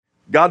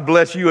God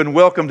bless you and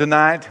welcome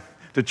tonight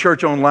to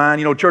Church Online.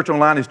 You know, Church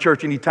Online is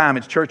church anytime.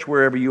 It's church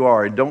wherever you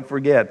are. And don't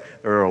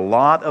forget, there are a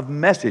lot of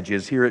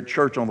messages here at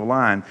Church on the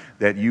Line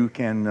that you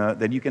can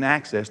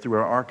access through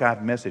our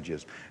archived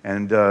messages.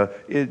 And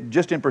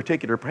just in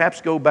particular, perhaps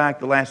go back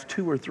the last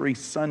 2 or 3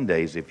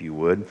 Sundays, if you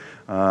would,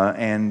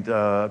 and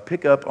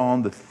pick up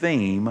on the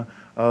theme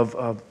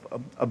of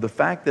the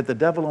fact that the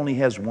devil only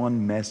has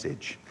one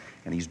message.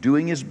 And he's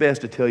doing his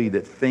best to tell you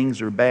that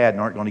things are bad and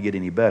aren't going to get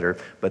any better,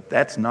 but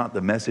that's not the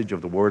message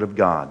of the Word of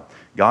God.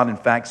 God, in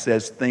fact,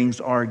 says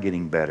things are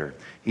getting better.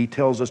 He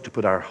tells us to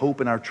put our hope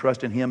and our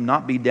trust in Him,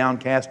 not be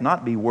downcast,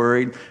 not be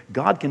worried.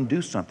 God can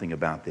do something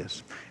about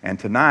this. And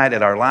tonight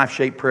at our Life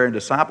Shape Prayer and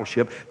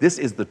Discipleship, this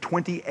is the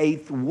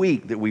 28th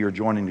week that we are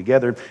joining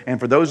together. And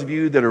for those of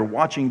you that are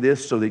watching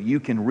this so that you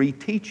can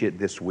reteach it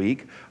this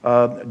week,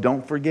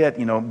 don't forget,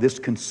 this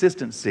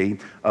consistency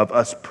of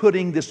us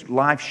putting this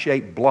Life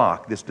Shape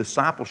block, this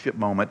discipleship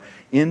moment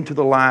into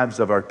the lives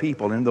of our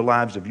people, into the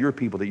lives of your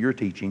people that you're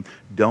teaching.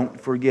 Don't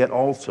forget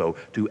also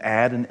to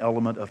add an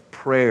element of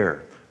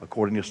prayer,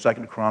 according to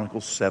 2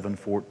 Chronicles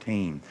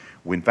 7:14.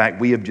 In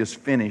fact, we have just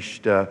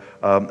finished a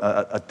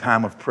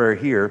time of prayer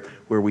here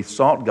where we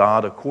sought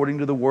God according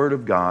to the Word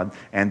of God.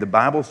 And the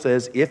Bible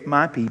says, if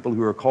my people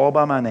who are called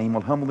by my name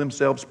will humble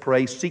themselves,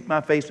 pray, seek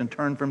my face, and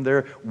turn from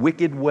their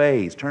wicked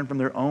ways, turn from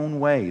their own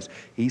ways,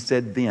 He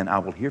said, then I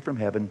will hear from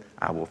heaven,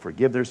 I will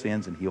forgive their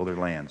sins and heal their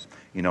lands.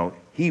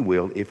 He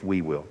will if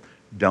we will.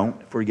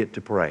 Don't forget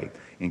to pray.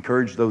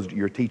 Encourage those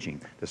you're teaching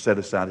to set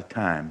aside a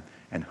time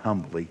and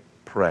humbly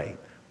pray.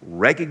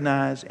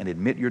 Recognize and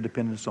admit your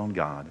dependence on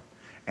God,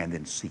 and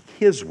then seek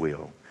His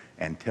will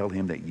and tell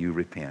Him that you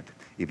repent.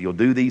 If you'll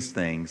do these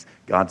things,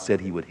 God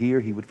said He would hear,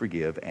 He would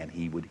forgive, and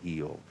He would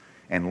heal.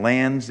 And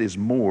lands is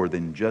more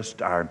than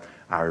just our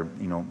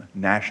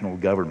national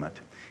government.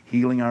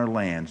 Healing our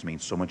lands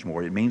means so much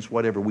more. It means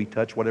whatever we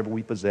touch, whatever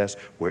we possess,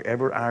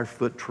 wherever our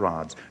foot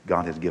trods,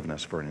 God has given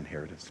us for an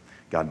inheritance.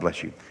 God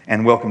bless you.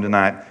 And welcome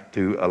tonight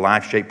to a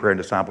Life Shape Prayer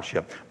and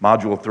Discipleship,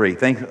 Module 3.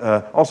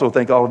 Also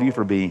thank all of you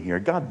for being here.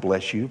 God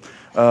bless you.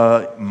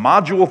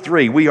 Module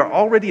 3, we are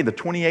already in the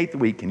 28th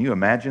week. Can you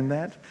imagine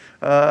that?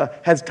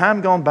 Has time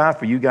gone by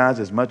for you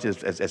guys as much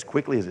as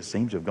quickly as it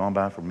seems to have gone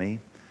by for me?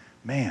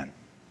 Man.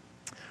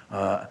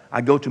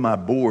 I go to my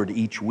board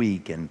each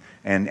week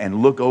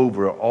and look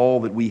over all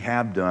that we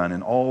have done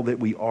and all that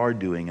we are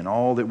doing and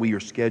all that we are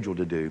scheduled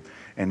to do.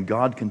 And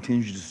God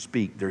continues to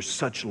speak. There's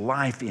such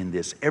life in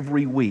this.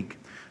 Every week,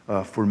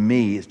 for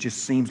me, it just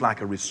seems like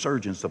a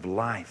resurgence of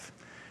life.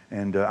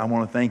 And I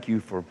want to thank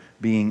you for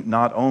being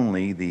not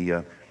only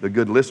the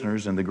good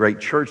listeners and the great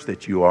church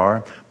that you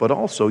are, but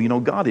also,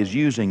 God is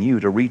using you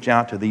to reach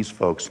out to these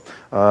folks.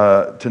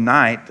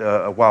 Tonight,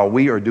 while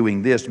we are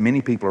doing this,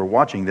 many people are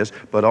watching this,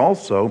 but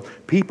also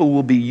people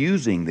will be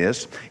using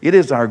this. It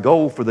is our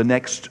goal for the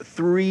next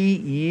 3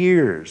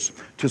 years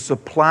to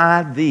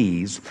supply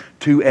these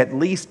to at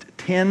least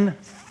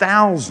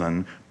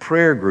 10,000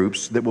 prayer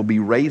groups that will be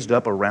raised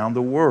up around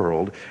the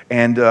world.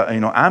 And,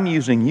 I'm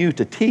using you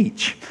to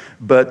teach,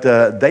 but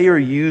they are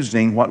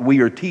using what we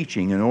are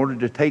teaching in order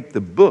to take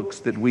the books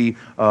that we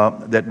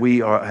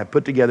have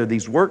put together,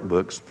 these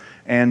workbooks,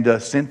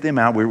 and sent them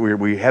out. We're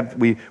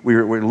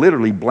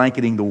literally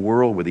blanketing the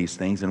world with these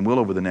things, and will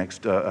over the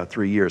next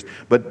 3 years.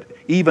 But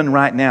even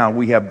right now,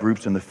 we have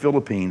groups in the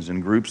Philippines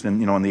and groups in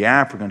the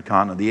African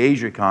continent, the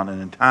Asia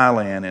continent, and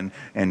Thailand,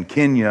 and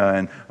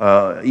Kenya,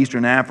 and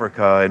Eastern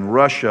Africa, and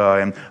Russia,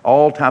 and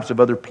all types of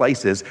other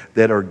places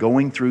that are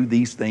going through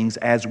these things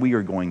as we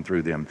are going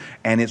through them,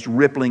 and it's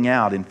rippling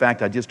out. In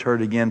fact, I just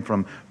heard again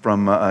from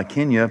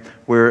Kenya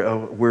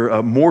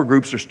where more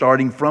groups are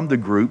starting from the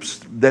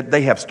groups that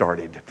they have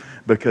started,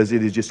 because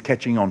it is just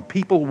catching on.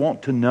 People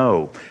want to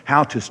know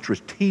how to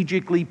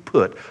strategically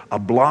put a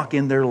block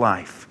in their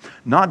life.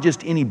 Not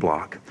just any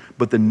block,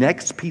 but the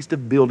next piece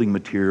of building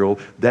material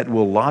that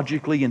will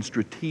logically and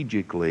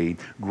strategically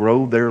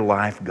grow their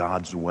life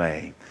God's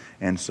way.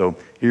 And so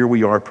here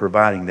we are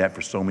providing that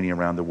for so many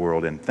around the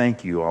world. And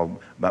thank you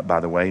all, by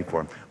the way,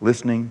 for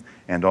listening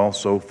and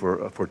also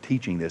for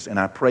teaching this. And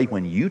I pray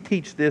when you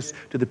teach this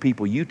to the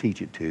people you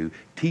teach it to,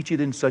 teach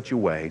it in such a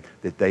way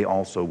that they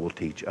also will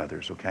teach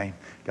others, okay?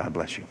 God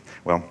bless you.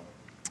 Well,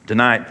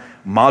 tonight,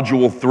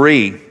 Module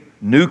 3,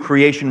 New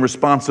Creation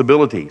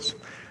Responsibilities.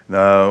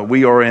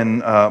 We are in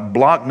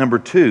block number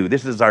 2.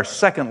 This is our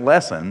second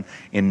lesson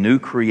in New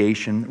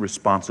Creation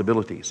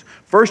Responsibilities.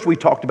 First, we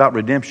talked about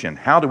redemption.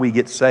 How do we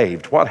get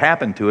saved? What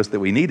happened to us that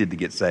we needed to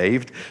get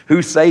saved?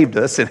 Who saved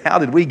us, and how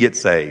did we get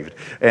saved?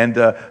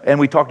 And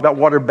we talked about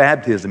water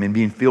baptism and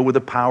being filled with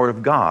the power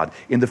of God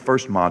in the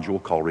first module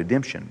called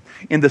redemption.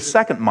 In the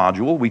second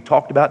module, we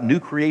talked about new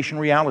creation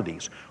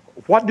realities.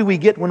 What do we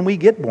get when we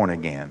get born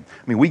again?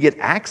 We get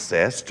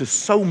access to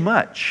so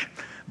much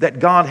that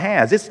God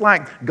has. It's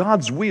like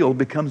God's will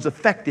becomes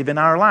effective in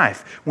our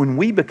life. When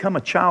we become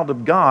a child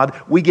of God,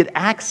 we get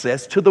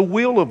access to the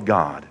will of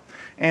God.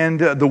 And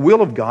the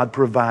will of God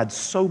provides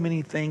so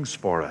many things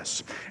for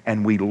us.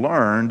 And we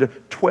learned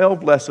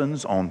 12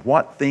 lessons on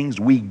what things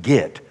we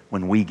get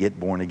when we get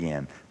born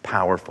again.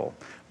 Powerful.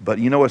 But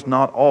you know, it's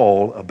not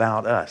all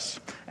about us.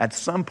 At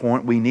some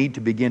point, we need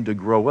to begin to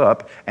grow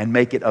up and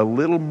make it a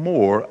little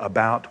more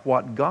about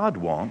what God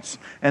wants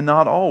and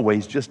not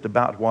always just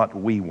about what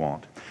we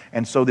want.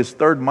 And so this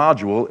third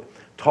module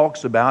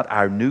talks about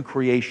our new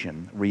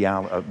creation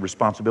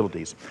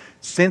responsibilities.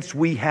 Since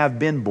we have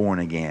been born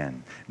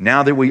again,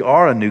 now that we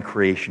are a new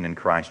creation in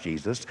Christ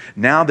Jesus,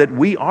 now that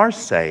we are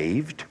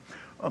saved,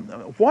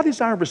 what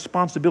is our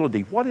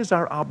responsibility? What is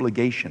our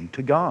obligation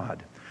to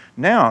God?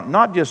 Now,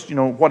 not just,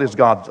 what is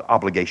God's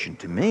obligation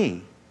to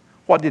me?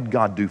 What did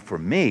God do for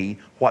me?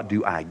 What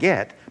do I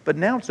get? But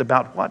now it's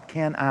about what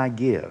can I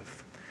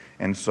give?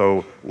 And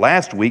so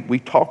last week we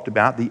talked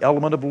about the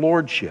element of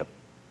lordship.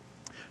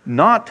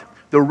 Not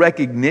the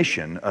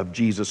recognition of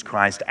Jesus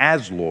Christ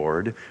as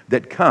Lord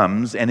that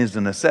comes and is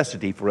a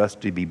necessity for us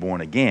to be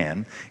born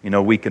again.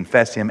 We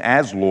confess Him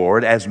as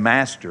Lord, as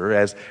Master,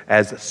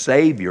 as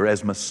Savior,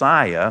 as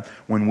Messiah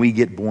when we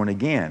get born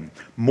again.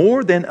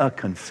 More than a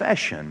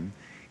confession,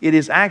 it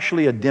is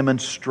actually a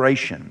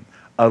demonstration,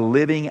 a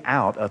living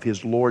out of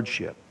His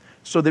Lordship,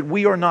 so that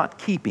we are not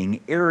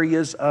keeping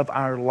areas of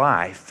our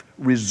life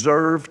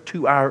reserved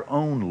to our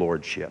own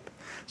lordship,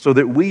 so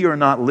that we are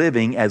not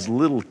living as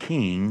little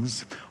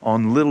kings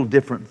on little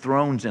different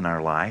thrones in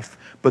our life,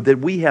 but that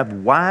we have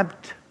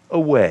wiped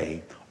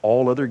away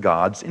all other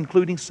gods,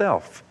 including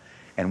self.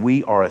 And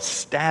we are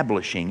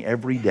establishing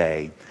every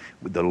day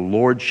the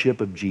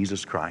lordship of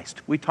Jesus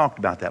Christ. We talked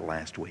about that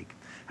last week,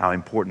 how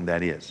important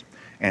that is.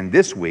 And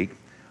this week,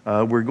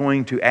 we're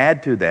going to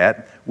add to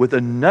that with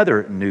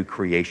another new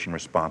creation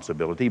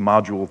responsibility.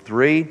 Module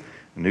 3,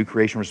 new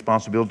creation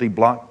responsibility.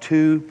 Block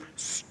 2,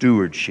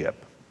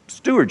 stewardship.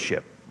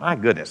 Stewardship. My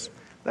goodness,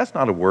 that's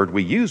not a word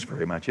we use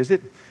very much, is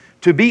it?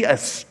 To be a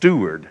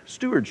steward,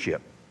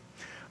 stewardship.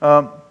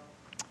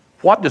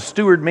 What does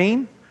steward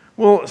mean?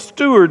 Well,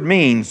 steward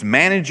means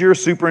manager,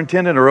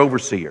 superintendent, or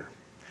overseer.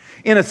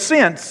 In a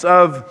sense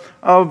of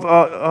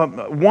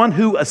one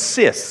who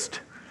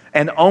assists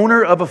an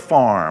owner of a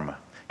farm.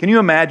 Can you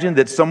imagine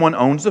that someone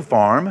owns a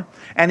farm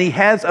and he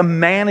has a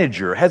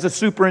manager, has a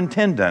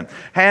superintendent,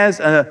 has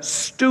a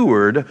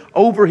steward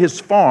over his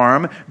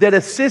farm that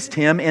assists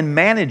him in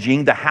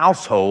managing the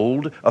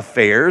household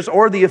affairs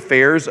or the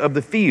affairs of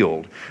the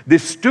field?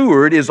 This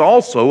steward is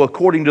also,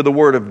 according to the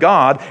Word of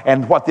God,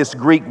 and what this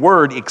Greek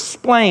word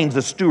explains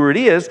the steward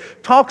is,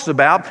 talks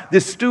about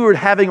this steward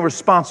having a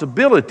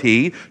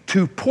responsibility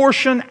to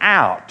portion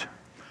out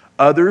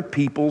other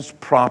people's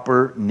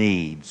proper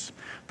needs.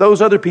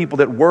 Those other people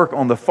that work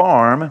on the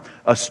farm,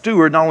 a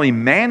steward not only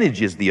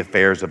manages the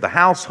affairs of the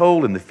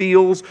household and the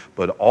fields,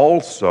 but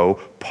also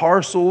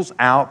parcels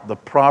out the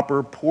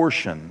proper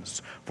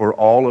portions for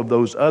all of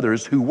those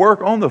others who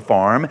work on the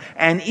farm,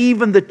 and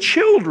even the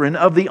children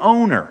of the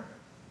owner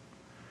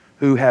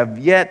who have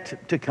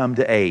yet to come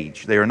to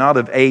age. They are not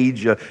of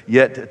age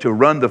yet to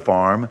run the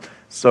farm.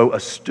 So a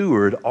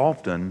steward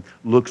often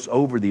looks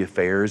over the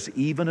affairs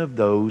even of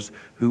those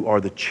who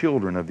are the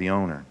children of the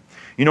owner.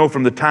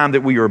 From the time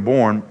that we are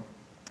born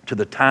to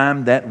the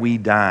time that we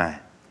die,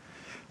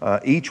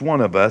 each one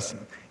of us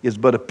is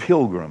but a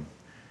pilgrim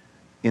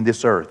in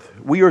this earth.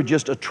 We are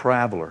just a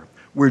traveler.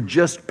 We're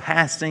just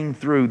passing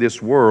through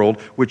this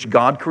world which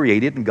God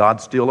created and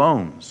God still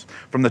owns.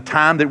 From the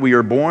time that we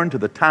are born to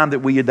the time that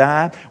we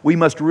die, we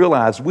must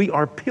realize we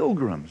are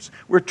pilgrims.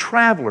 We're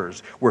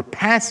travelers. We're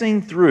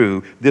passing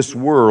through this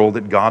world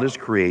that God has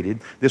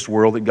created, this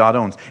world that God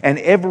owns. And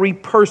every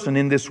person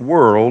in this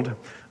world,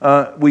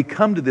 we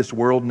come to this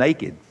world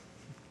naked.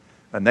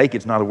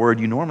 Naked's not a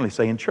word you normally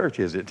say in church,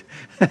 is it?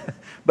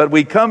 But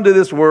we come to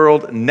this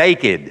world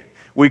naked.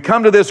 We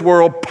come to this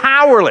world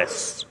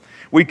powerless.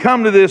 We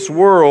come to this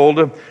world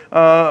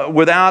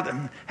without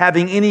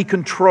having any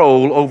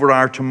control over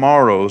our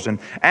tomorrows. And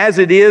as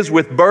it is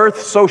with birth,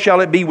 so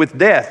shall it be with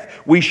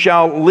death. We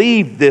shall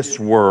leave this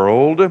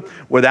world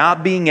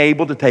without being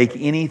able to take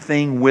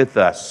anything with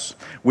us.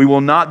 We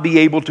will not be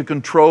able to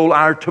control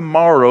our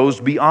tomorrows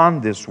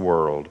beyond this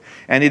world.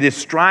 And it is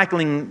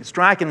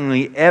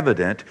strikingly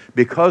evident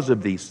because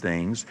of these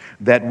things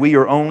that we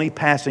are only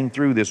passing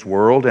through this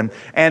world.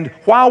 And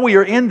while we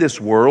are in this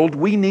world,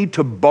 we need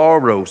to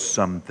borrow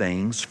some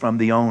things from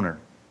the owner.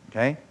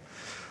 Okay?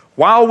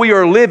 While we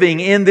are living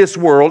in this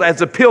world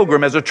as a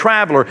pilgrim, as a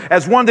traveler,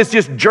 as one that's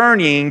just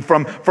journeying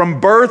from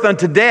birth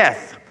unto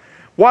death,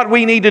 what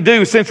we need to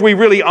do, since we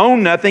really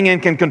own nothing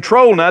and can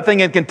control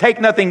nothing and can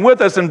take nothing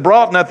with us and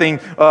brought nothing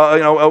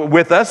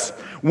with us,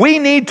 we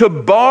need to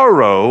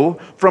borrow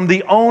from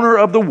the owner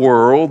of the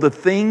world the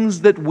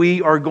things that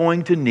we are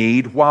going to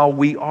need while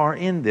we are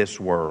in this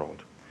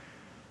world.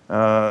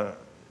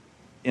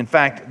 In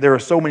fact, there are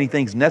so many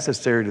things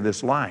necessary to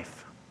this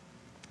life,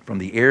 from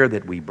the air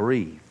that we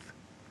breathe,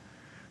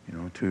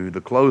 to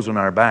the clothes on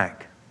our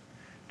back,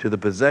 to the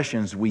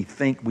possessions we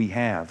think we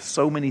have.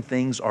 So many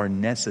things are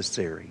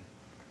necessary.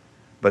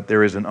 But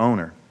there is an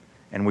owner,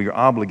 and we are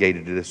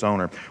obligated to this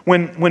owner.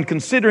 When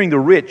considering the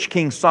rich,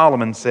 King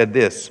Solomon said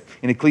this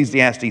in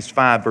Ecclesiastes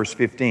 5, verse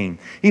 15.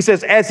 He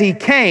says, as he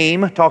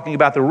came, talking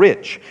about the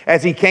rich,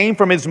 as he came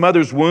from his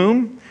mother's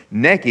womb,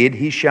 naked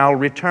he shall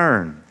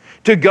return.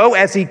 to go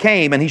as he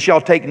came, and he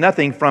shall take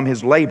nothing from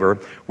his labor,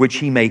 which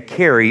he may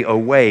carry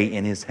away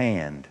in his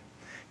hand.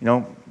 You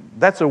know,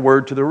 that's a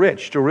word to the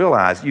rich, to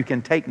realize you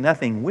can take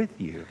nothing with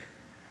you.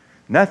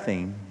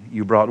 Nothing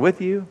you brought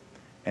with you,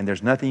 and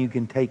there's nothing you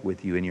can take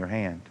with you in your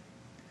hand.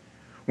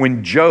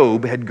 When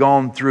Job had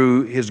gone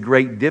through his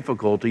great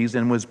difficulties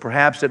and was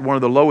perhaps at one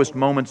of the lowest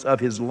moments of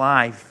his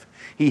life,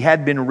 he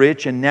had been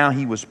rich and now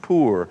he was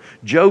poor.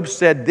 Job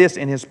said this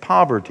in his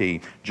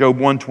poverty, Job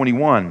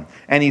 1:21,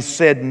 and he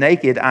said,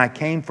 naked I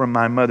came from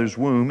my mother's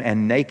womb,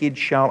 and naked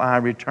shall I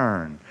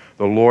return.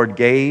 The Lord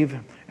gave,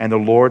 and the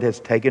Lord has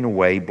taken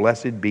away.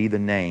 Blessed be the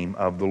name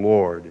of the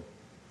Lord.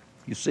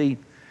 You see,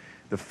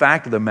 the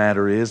fact of the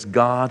matter is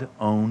God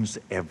owns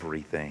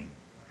everything.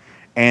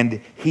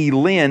 And He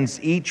lends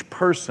each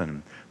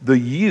person the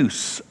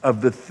use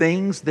of the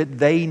things that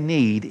they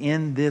need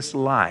in this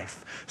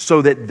life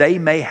so that they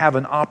may have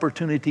an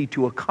opportunity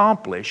to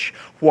accomplish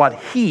what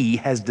He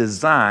has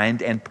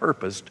designed and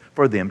purposed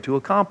for them to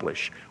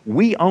accomplish.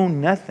 We own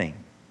nothing.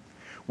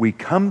 We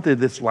come to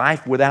this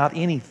life without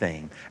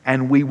anything,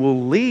 and we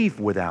will leave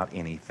without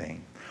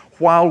anything.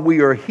 While we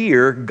are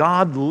here,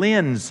 God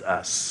lends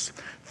us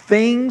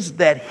things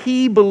that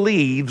He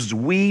believes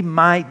we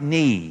might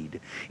need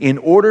in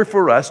order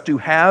for us to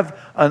have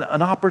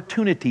an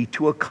opportunity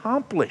to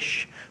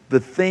accomplish the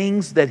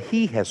things that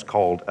He has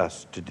called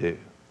us to do.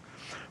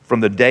 From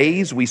the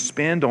days we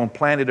spend on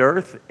planet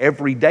Earth,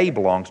 every day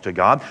belongs to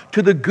God,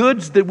 to the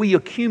goods that we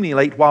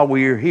accumulate while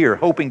we are here,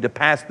 hoping to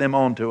pass them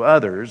on to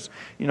others.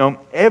 You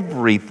know,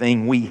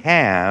 everything we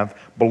have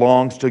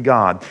belongs to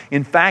God.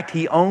 In fact,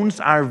 He owns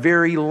our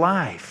very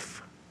life.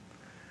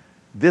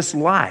 This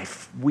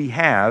life we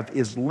have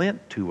is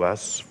lent to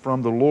us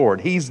from the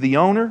Lord. He's the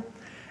owner,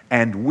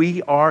 and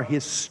we are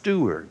His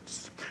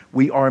stewards.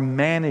 We are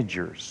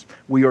managers.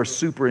 We are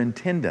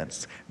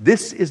superintendents.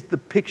 This is the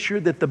picture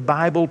that the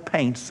Bible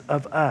paints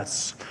of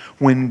us.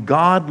 When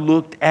God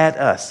looked at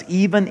us,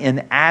 even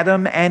in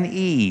Adam and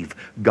Eve,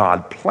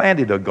 God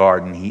planted a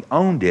garden. He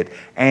owned it,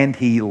 and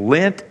He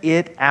lent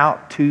it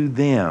out to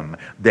them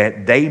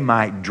that they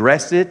might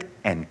dress it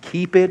and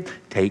keep it,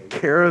 take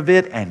care of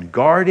it and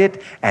guard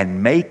it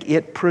and make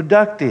it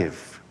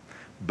productive.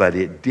 But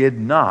it did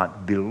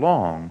not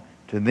belong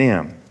to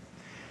them.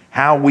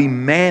 How we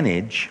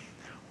manage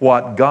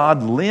what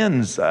God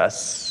lends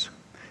us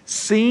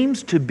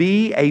seems to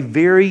be a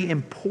very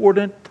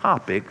important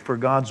topic for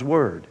God's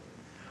Word.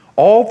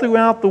 All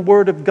throughout the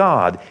Word of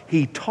God,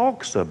 He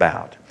talks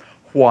about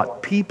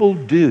what people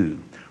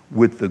do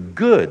with the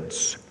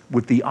goods,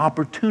 with the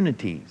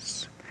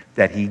opportunities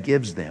that He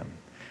gives them.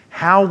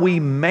 How we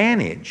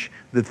manage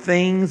the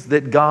things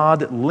that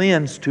God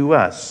lends to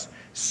us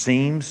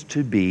seems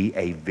to be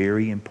a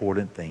very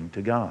important thing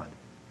to God.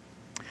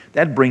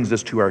 That brings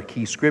us to our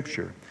key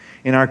scripture.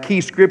 In our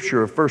key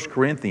scripture of 1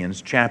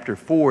 Corinthians chapter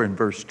 4 and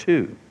verse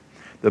 2,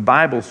 the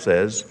Bible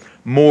says,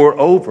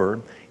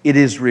 moreover, it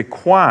is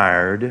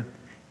required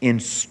in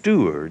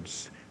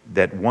stewards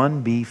that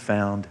one be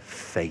found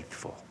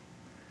faithful.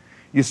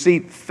 You see,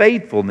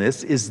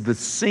 faithfulness is the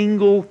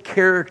single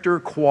character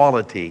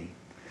quality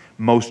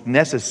most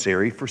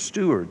necessary for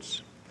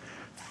stewards.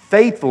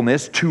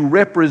 Faithfulness to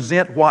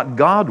represent what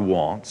God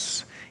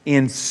wants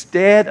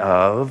instead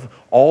of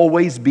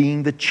always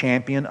being the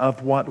champion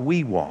of what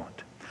we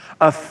want.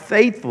 A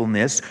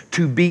faithfulness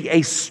to be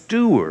a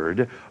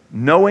steward,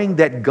 knowing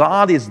that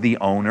God is the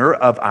owner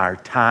of our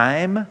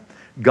time,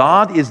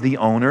 God is the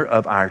owner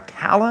of our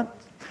talent,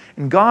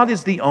 and God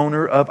is the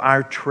owner of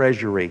our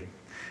treasury.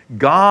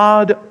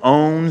 God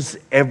owns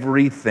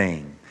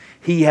everything.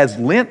 He has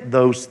lent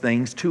those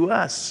things to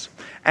us.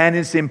 And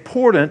it's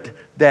important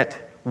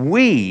that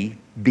we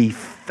be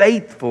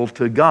faithful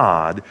to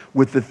God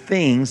with the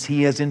things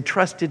He has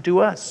entrusted to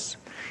us,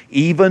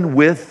 even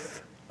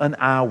with an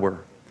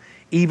hour,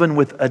 even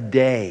with a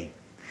day,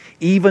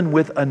 even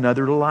with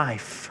another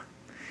life,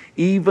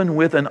 even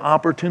with an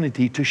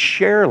opportunity to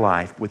share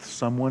life with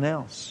someone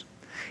else,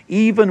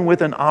 even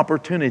with an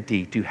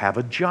opportunity to have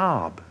a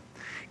job,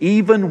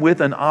 even with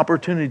an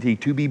opportunity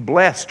to be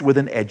blessed with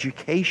an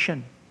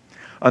education,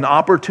 an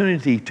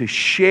opportunity to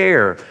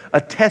share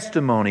a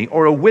testimony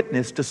or a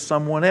witness to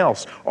someone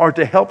else or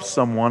to help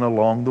someone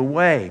along the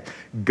way.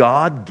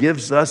 God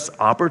gives us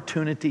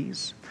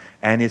opportunities,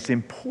 and it's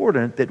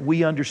important that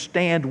we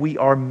understand we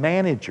are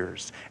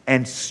managers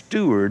and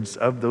stewards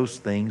of those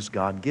things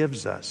God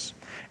gives us.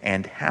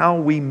 And how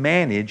we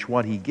manage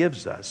what He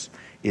gives us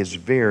is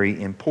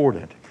very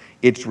important.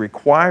 It's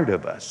required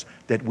of us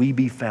that we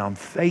be found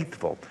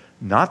faithful,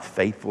 not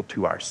faithful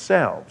to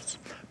ourselves,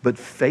 but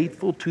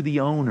faithful to the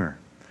owner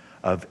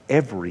of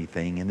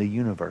everything in the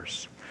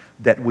universe.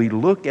 That we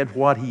look at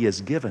what He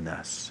has given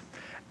us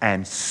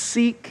and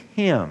seek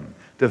Him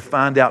to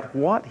find out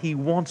what He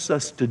wants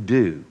us to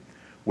do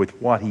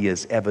with what He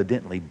has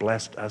evidently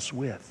blessed us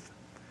with.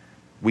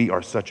 We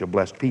are such a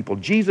blessed people.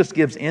 Jesus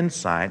gives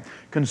insight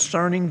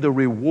concerning the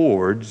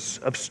rewards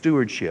of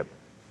stewardship.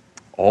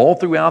 All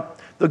throughout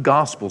the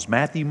Gospels,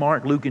 Matthew,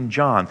 Mark, Luke, and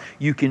John,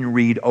 you can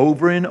read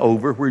over and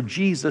over where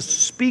Jesus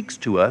speaks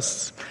to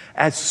us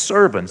as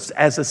servants,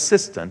 as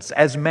assistants,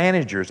 as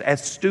managers,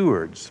 as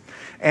stewards.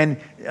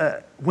 And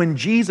when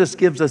Jesus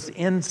gives us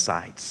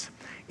insights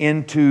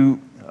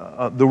into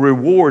the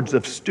rewards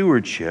of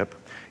stewardship,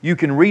 you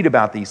can read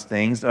about these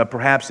things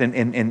perhaps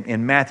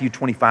in Matthew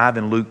 25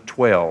 and Luke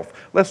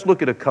 12. Let's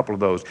look at a couple of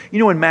those. You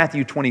know, in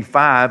Matthew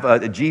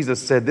 25, Jesus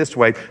said this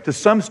way, to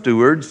some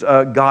stewards,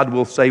 God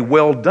will say,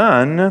 well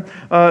done,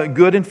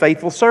 good and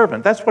faithful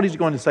servant. That's what he's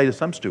going to say to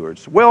some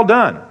stewards. Well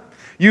done.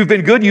 You've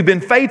been good, you've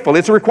been faithful.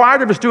 It's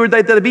required of a steward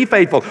that he be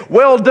faithful.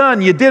 Well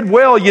done, you did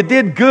well, you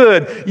did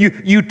good.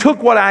 You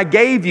took what I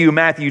gave you,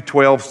 Matthew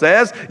 12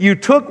 says. You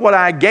took what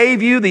I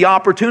gave you, the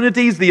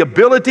opportunities, the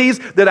abilities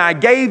that I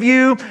gave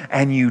you,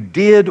 and you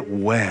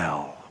did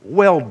well.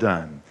 Well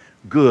done,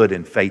 good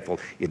and faithful.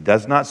 It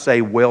does not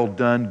say well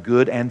done,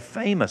 good and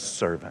famous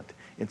servant.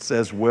 It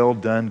says well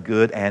done,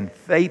 good and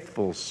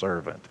faithful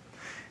servant.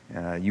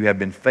 You have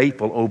been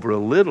faithful over a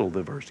little,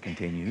 the verse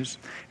continues,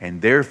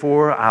 and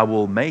therefore I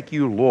will make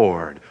you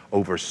Lord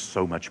over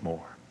so much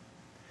more.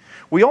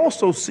 We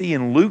also see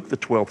in Luke, the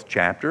 12th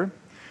chapter,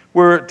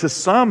 where to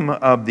some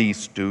of these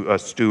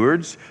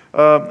stewards,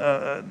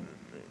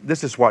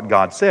 this is what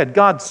God said.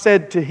 God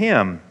said to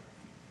him,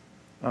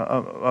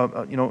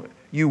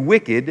 you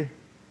wicked,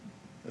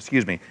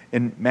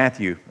 in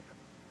Matthew,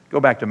 go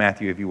back to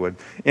Matthew if you would.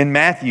 In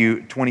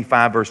Matthew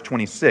 25, verse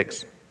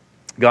 26,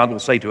 God will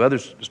say to other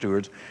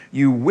stewards,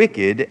 you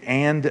wicked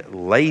and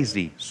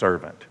lazy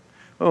servant.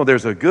 Oh,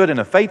 there's a good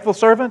and a faithful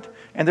servant,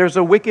 and there's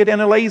a wicked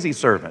and a lazy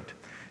servant.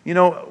 You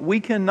know,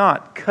 we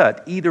cannot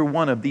cut either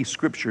one of these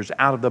scriptures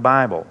out of the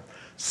Bible.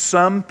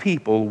 Some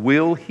people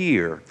will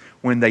hear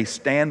when they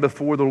stand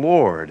before the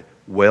Lord,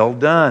 well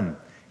done,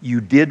 you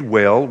did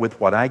well with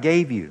what I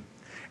gave you.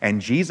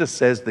 And Jesus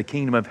says the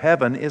kingdom of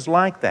heaven is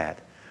like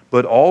that.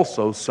 But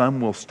also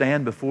some will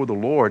stand before the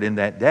Lord in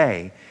that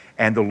day,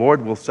 and the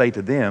Lord will say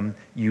to them,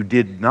 you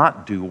did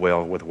not do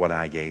well with what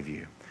I gave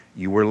you.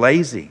 You were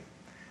lazy.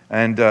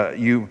 And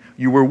you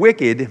were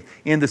wicked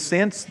in the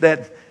sense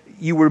that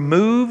you were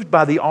moved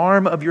by the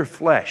arm of your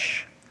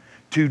flesh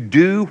to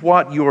do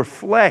what your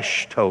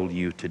flesh told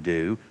you to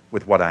do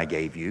with what I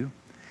gave you,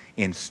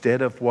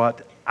 instead of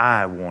what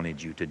I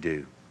wanted you to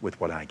do with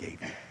what I gave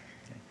you.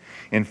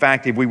 In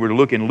fact, if we were to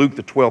look in Luke,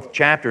 the 12th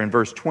chapter, in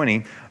verse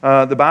 20,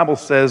 the Bible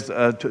says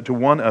to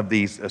one of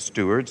these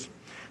stewards,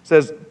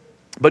 says,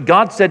 but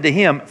God said to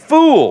him,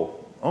 fool.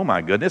 Oh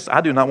my goodness, I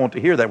do not want to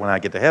hear that when I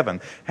get to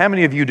heaven. How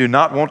many of you do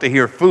not want to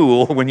hear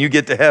fool when you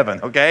get to heaven,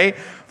 okay?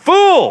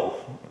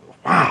 Fool!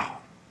 Wow.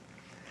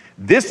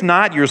 This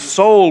night your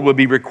soul will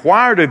be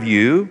required of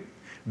you.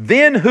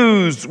 Then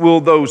whose will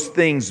those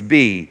things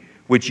be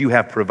which you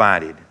have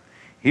provided?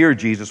 Here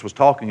Jesus was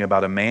talking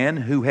about a man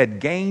who had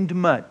gained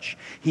much.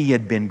 He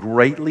had been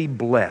greatly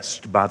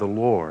blessed by the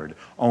Lord,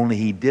 only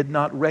he did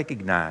not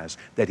recognize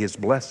that his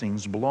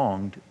blessings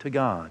belonged to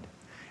God.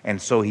 And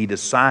so he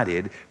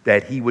decided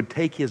that he would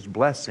take his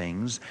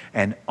blessings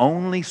and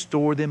only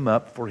store them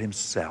up for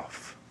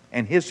himself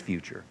and his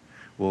future.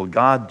 Well,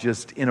 God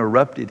just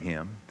interrupted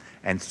him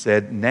and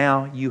said,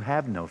 now you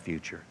have no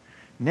future.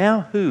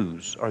 Now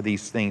whose are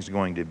these things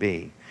going to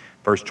be?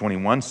 Verse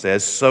 21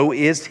 says, so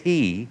is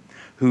he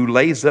who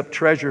lays up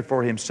treasure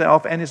for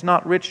himself and is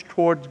not rich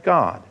towards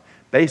God.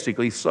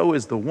 Basically, so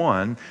is the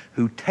one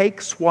who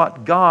takes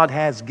what God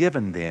has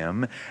given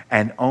them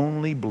and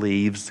only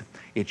believes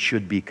it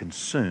should be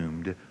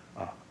consumed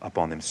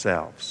upon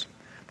themselves.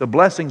 The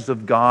blessings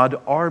of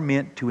God are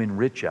meant to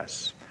enrich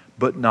us,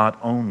 but not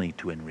only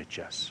to enrich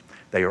us.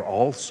 They are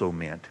also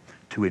meant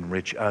to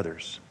enrich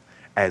others,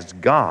 as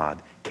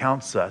God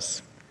counts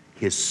us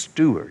his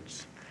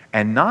stewards,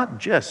 and not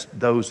just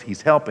those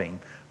he's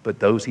helping, but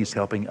those he's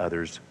helping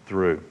others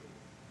through.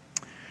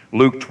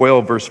 Luke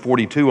 12, verse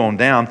 42 on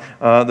down,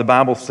 the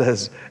Bible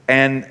says,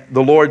 and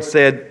the Lord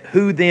said,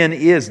 who then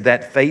is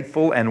that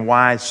faithful and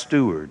wise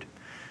steward?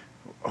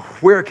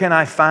 Where can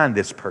I find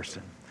this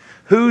person?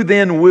 Who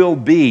then will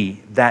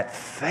be that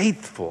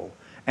faithful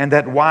and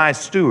that wise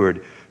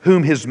steward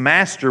whom his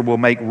master will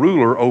make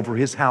ruler over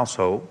his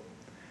household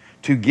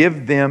to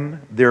give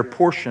them their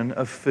portion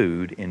of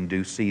food in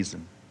due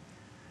season?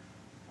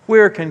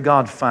 Where can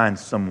God find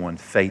someone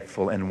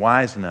faithful and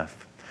wise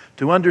enough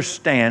to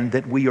understand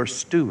that we are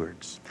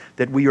stewards,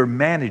 that we are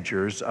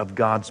managers of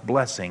God's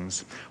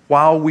blessings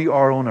while we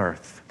are on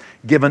earth,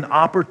 given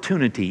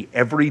opportunity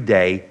every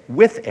day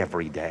with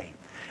every day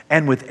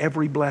and with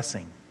every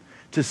blessing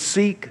to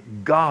seek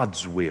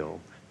God's will,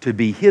 to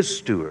be his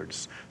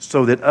stewards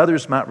so that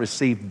others might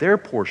receive their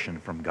portion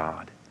from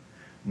God,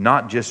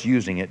 not just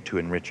using it to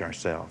enrich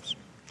ourselves.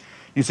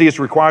 You see, it's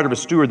required of a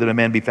steward that a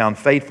man be found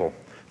faithful,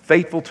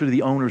 faithful to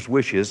the owner's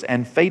wishes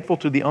and faithful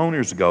to the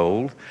owner's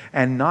goal,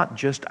 and not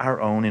just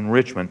our own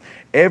enrichment.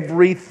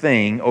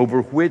 Everything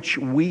over which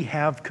we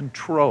have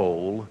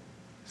control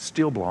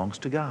still belongs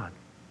to God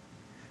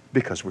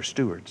because we're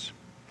stewards.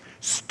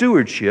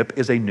 Stewardship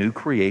is a new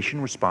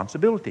creation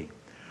responsibility.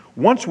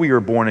 Once we are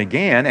born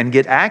again and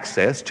get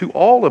access to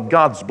all of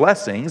God's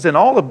blessings and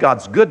all of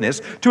God's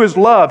goodness, to His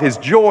love, His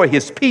joy,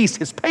 His peace,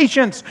 His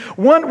patience,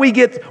 once we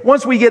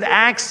get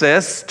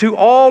access to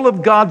all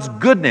of God's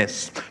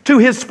goodness, to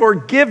His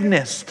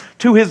forgiveness,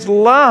 to His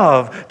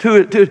love,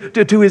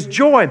 to His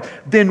joy,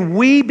 then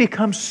we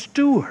become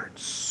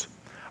stewards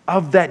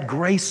of that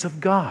grace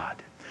of God.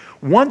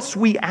 Once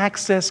we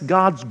access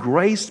God's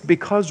grace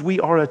because we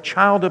are a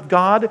child of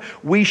God,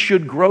 we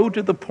should grow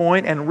to the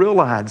point and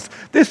realize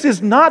this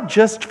is not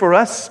just for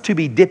us to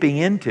be dipping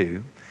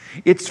into,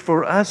 it's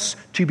for us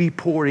to be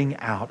pouring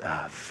out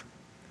of.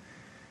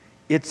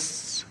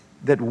 It's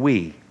that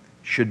we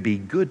should be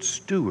good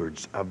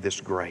stewards of this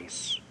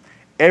grace.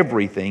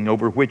 Everything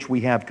over which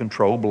we have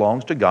control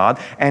belongs to God,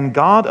 and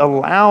God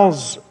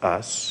allows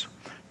us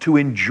to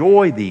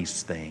enjoy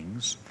these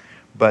things,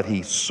 but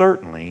He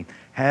certainly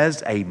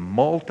has a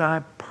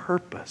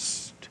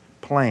multi-purposed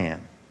plan,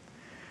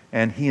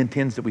 and He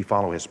intends that we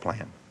follow His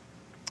plan.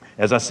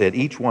 As I said,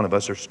 each one of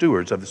us are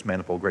stewards of this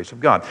manifold grace of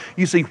God.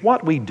 You see,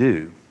 what we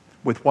do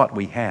with what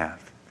we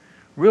have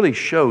really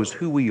shows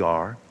who we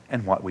are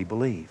and what we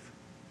believe.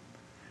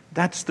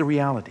 That's the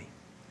reality.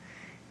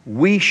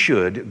 We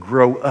should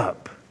grow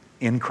up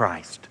in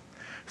Christ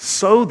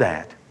so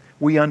that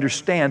we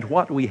understand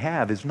what we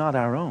have is not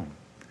our own.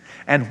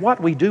 And what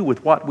we do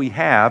with what we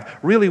have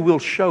really will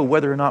show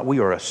whether or not we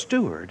are a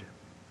steward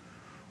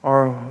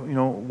or,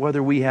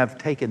 whether we have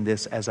taken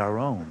this as our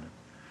own.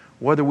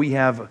 Whether we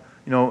have,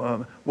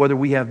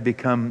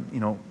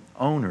 become,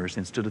 owners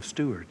instead of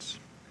stewards.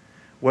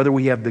 Whether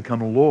we have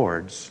become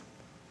lords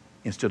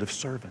instead of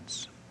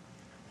servants.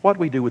 What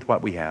we do with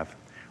what we have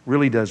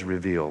really does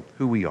reveal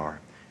who we are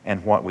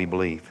and what we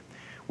believe.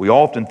 We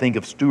often think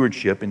of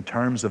stewardship in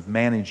terms of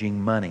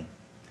managing money.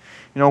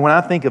 When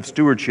I think of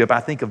stewardship,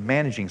 I think of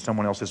managing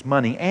someone else's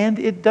money, and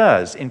it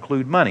does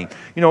include money.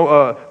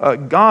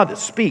 God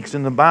speaks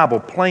in the Bible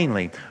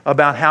plainly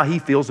about how He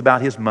feels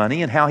about His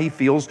money and how He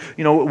feels,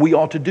 we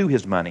ought to do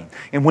His money.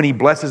 And when He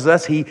blesses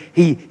us,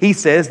 He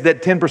says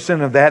that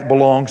 10% of that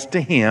belongs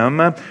to Him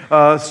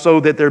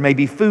so that there may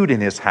be food in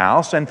His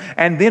house. And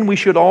then we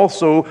should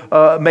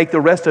also make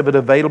the rest of it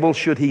available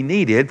should He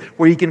need it,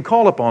 where He can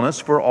call upon us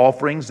for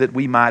offerings that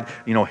we might,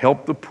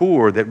 help the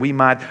poor, that we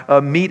might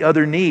meet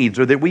other needs,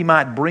 or that we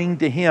might bring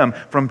to Him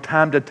from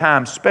time to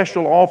time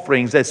special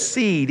offerings as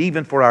seed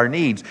even for our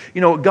needs.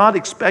 God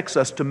expects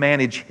us to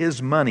manage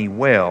His money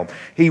well.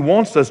 He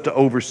wants us to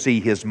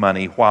oversee His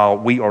money while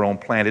we are on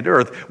planet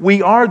Earth.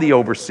 We are the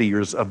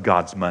overseers of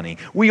God's money.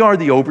 We are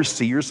the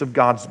overseers of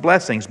God's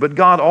blessings. But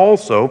God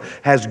also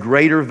has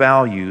greater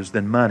values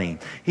than money.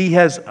 He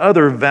has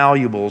other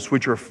valuables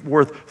which are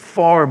worth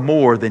far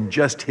more than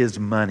just His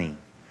money.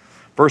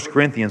 1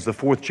 Corinthians, the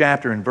 4th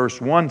chapter and verse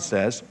 1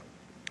 says,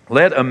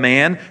 "Let a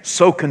man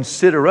so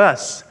consider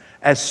us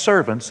as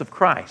servants of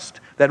Christ."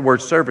 That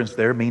word servants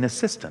there mean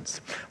assistants.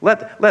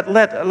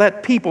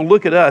 Let people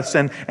look at us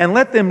and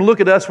let them look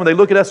at us when they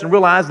look at us and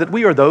realize that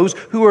we are those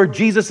who are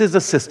Jesus'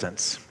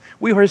 assistants.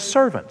 We are His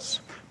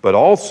servants. But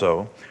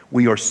also,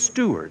 we are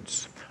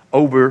stewards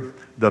over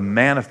the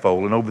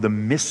manifold and over the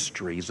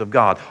mysteries of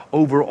God,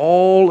 over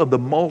all of the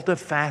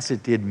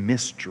multifaceted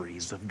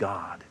mysteries of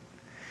God.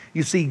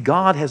 You see,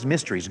 God has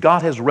mysteries.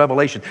 God has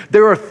revelation.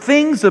 There are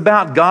things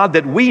about God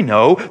that we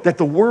know that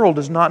the world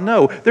does not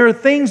know. There are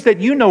things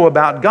that you know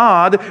about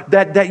God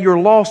that your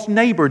lost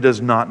neighbor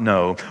does not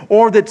know,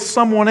 or that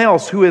someone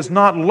else who has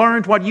not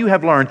learned what you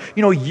have learned.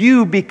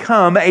 You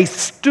become a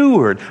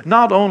steward,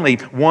 not only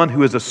one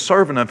who is a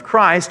servant of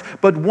Christ,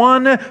 but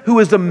one who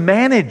is a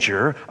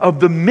manager of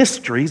the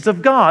mysteries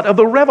of God, of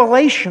the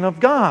revelation of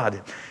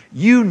God.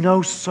 You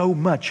know so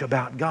much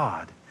about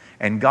God,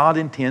 and God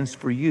intends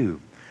for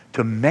you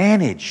to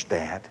manage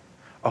that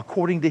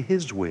according to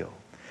His will.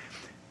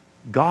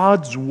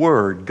 God's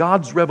Word,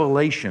 God's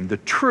revelation, the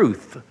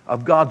truth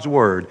of God's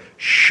Word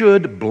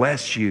should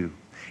bless you.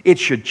 It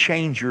should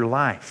change your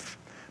life.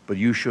 But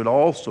you should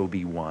also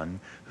be one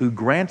who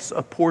grants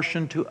a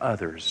portion to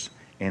others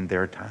in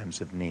their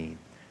times of need.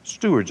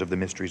 Stewards of the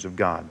mysteries of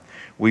God.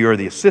 We are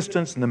the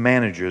assistants and the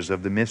managers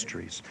of the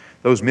mysteries,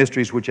 those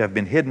mysteries which have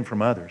been hidden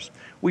from others.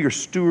 We are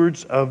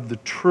stewards of the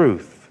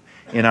truth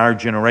in our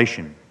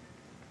generation.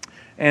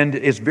 And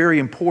it's very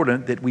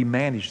important that we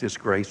manage this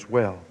grace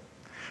well.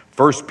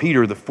 1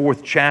 Peter, the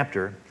 4th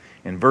chapter,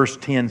 in verse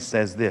 10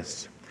 says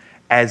this,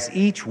 "As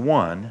each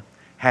one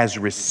has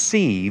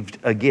received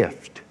a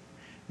gift,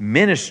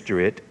 minister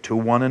it to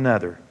one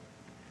another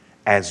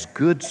as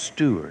good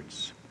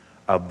stewards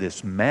of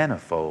this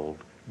manifold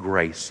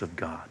grace of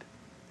God."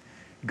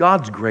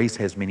 God's grace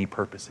has many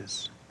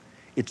purposes.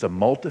 It's a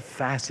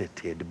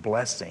multifaceted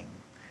blessing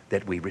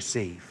that we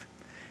receive.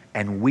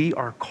 And we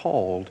are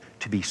called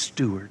to be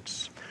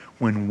stewards.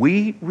 When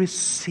we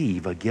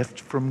receive a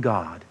gift from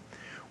God,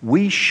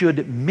 we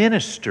should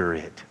minister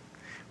it.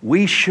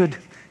 We should,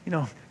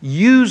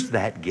 use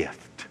that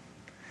gift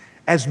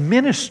as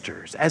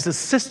ministers, as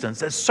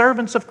assistants, as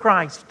servants of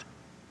Christ,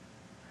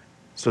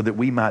 so that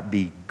we might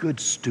be good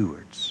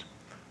stewards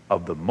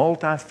of the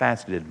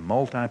multifaceted,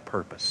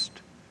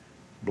 multi-purposed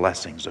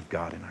blessings of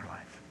God in our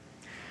life.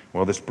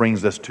 Well, this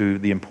brings us to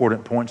the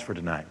important points for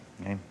tonight.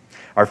 Okay?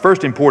 Our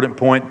first important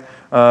point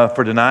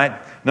for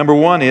tonight, number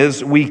one,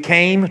 is we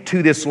came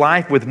to this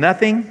life with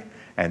nothing,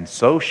 and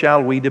so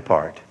shall we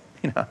depart.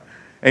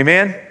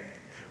 Amen?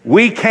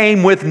 We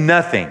came with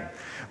nothing.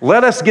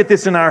 Let us get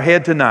this in our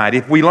head tonight.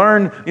 If we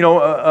learn,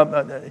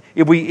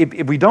 if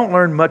we don't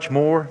learn much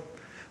more,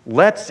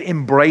 let's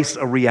embrace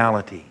a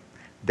reality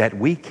that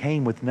we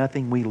came with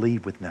nothing, we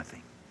leave with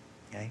nothing.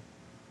 Okay?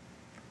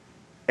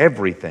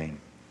 Everything,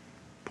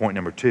 point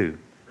number two,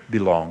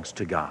 belongs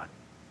to God.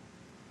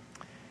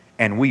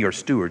 And we are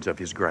stewards of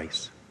His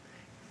grace.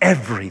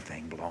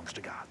 Everything belongs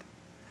to God.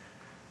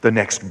 The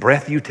next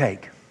breath you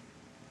take,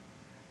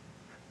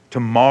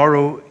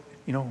 tomorrow,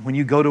 when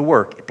you go to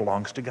work, it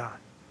belongs to God.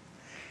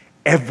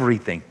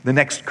 Everything, the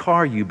next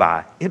car you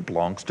buy, it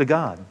belongs to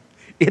God.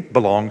 It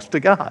belongs to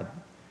God.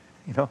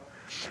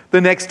 The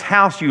next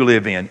house you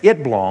live in,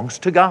 it belongs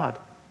to God.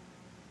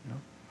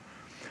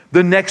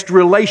 The next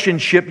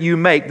relationship you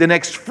make, the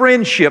next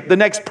friendship, the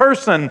next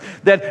person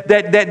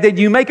that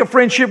you make a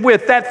friendship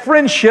with, that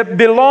friendship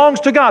belongs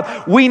to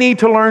God. We need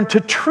to learn to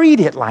treat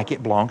it like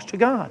it belongs to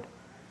God.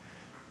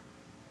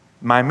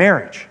 My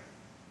marriage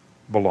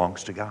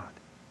belongs to God.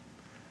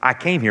 I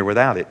came here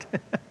without it.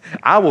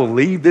 I will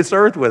leave this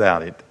earth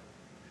without it.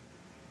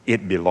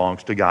 It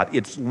belongs to God.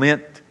 It's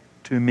lent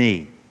to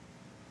me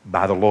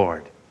by the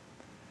Lord,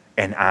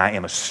 and I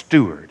am a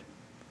steward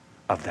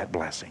of that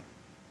blessing.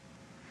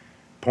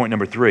 Point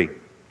number three,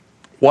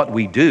 what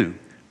we do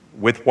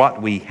with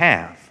what we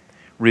have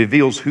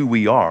reveals who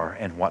we are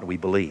and what we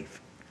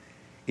believe.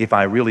 If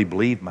I really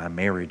believe my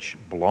marriage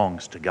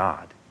belongs to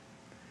God,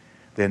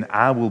 then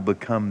I will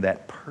become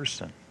that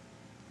person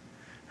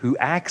who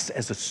acts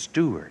as a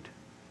steward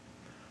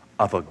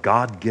of a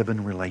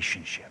God-given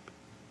relationship,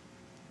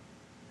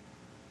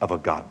 of a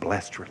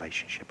God-blessed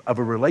relationship, of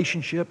a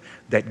relationship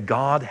that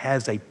God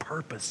has a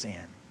purpose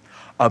in,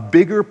 a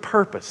bigger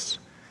purpose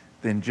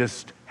than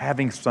just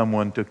having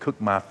someone to cook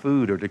my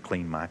food or to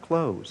clean my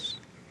clothes.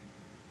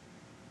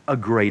 A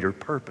greater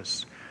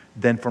purpose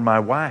than for my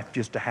wife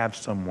just to have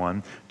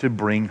someone to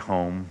bring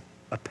home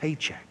a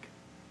paycheck.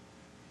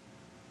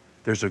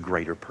 There's a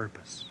greater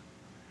purpose.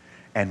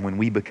 And when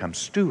we become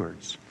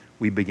stewards,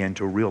 we begin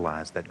to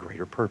realize that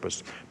greater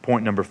purpose.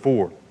 Point number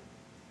four,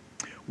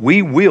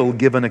 we will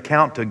give an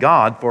account to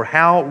God for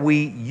how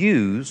we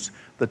use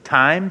the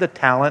time, the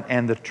talent,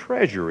 and the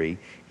treasury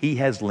He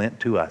has lent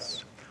to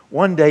us.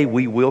 One day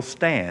we will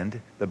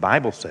stand, the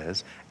Bible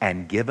says,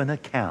 and give an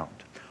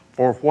account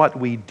for what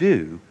we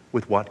do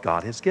with what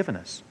God has given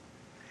us.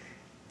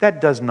 That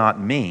does not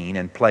mean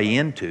and play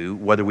into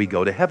whether we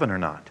go to heaven or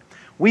not.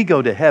 We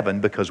go to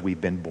heaven because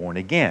we've been born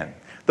again.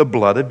 The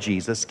blood of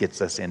Jesus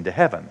gets us into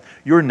heaven.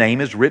 Your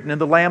name is written in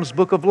the Lamb's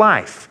Book of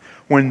Life.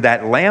 When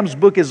that Lamb's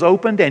Book is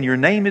opened and your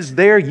name is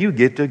there, you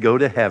get to go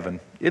to heaven.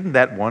 Isn't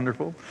that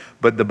wonderful?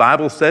 But the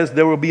Bible says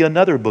there will be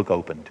another book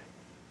opened.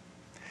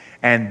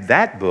 And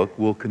that book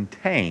will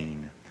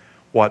contain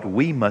what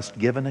we must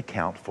give an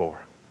account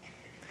for.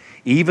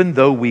 Even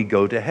though we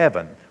go to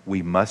heaven,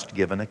 we must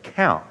give an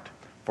account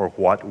for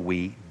what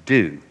we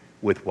do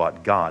with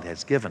what God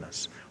has given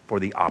us, for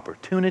the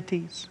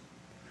opportunities,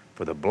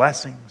 for the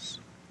blessings,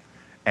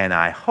 and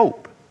I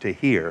hope to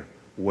hear,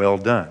 well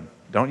done.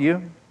 Don't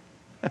you?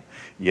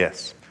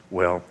 Yes.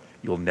 Well,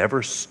 you'll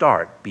never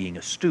start being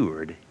a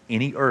steward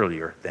any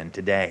earlier than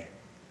today.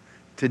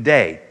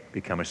 Today,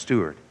 become a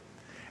steward.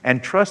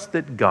 And trust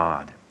that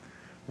God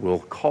will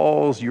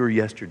cause your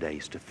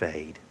yesterdays to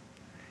fade.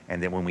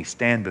 And that when we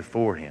stand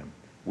before Him,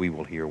 we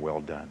will hear,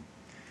 well done.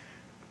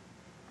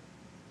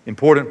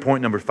 Important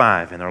point number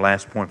 5, and our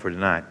last point for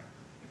tonight.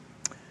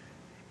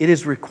 It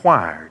is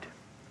required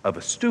of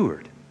a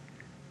steward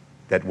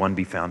that one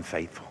be found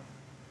faithful.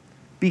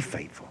 Be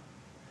faithful.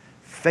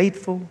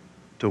 Faithful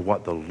to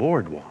what the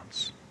Lord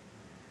wants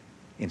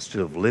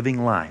instead of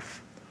living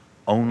life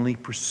only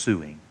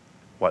pursuing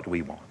what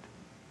we want.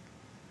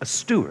 A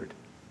steward,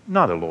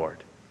 not a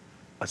lord.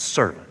 A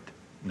servant,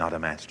 not a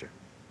master.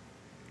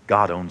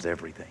 God owns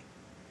everything,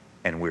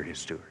 and we're His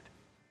steward.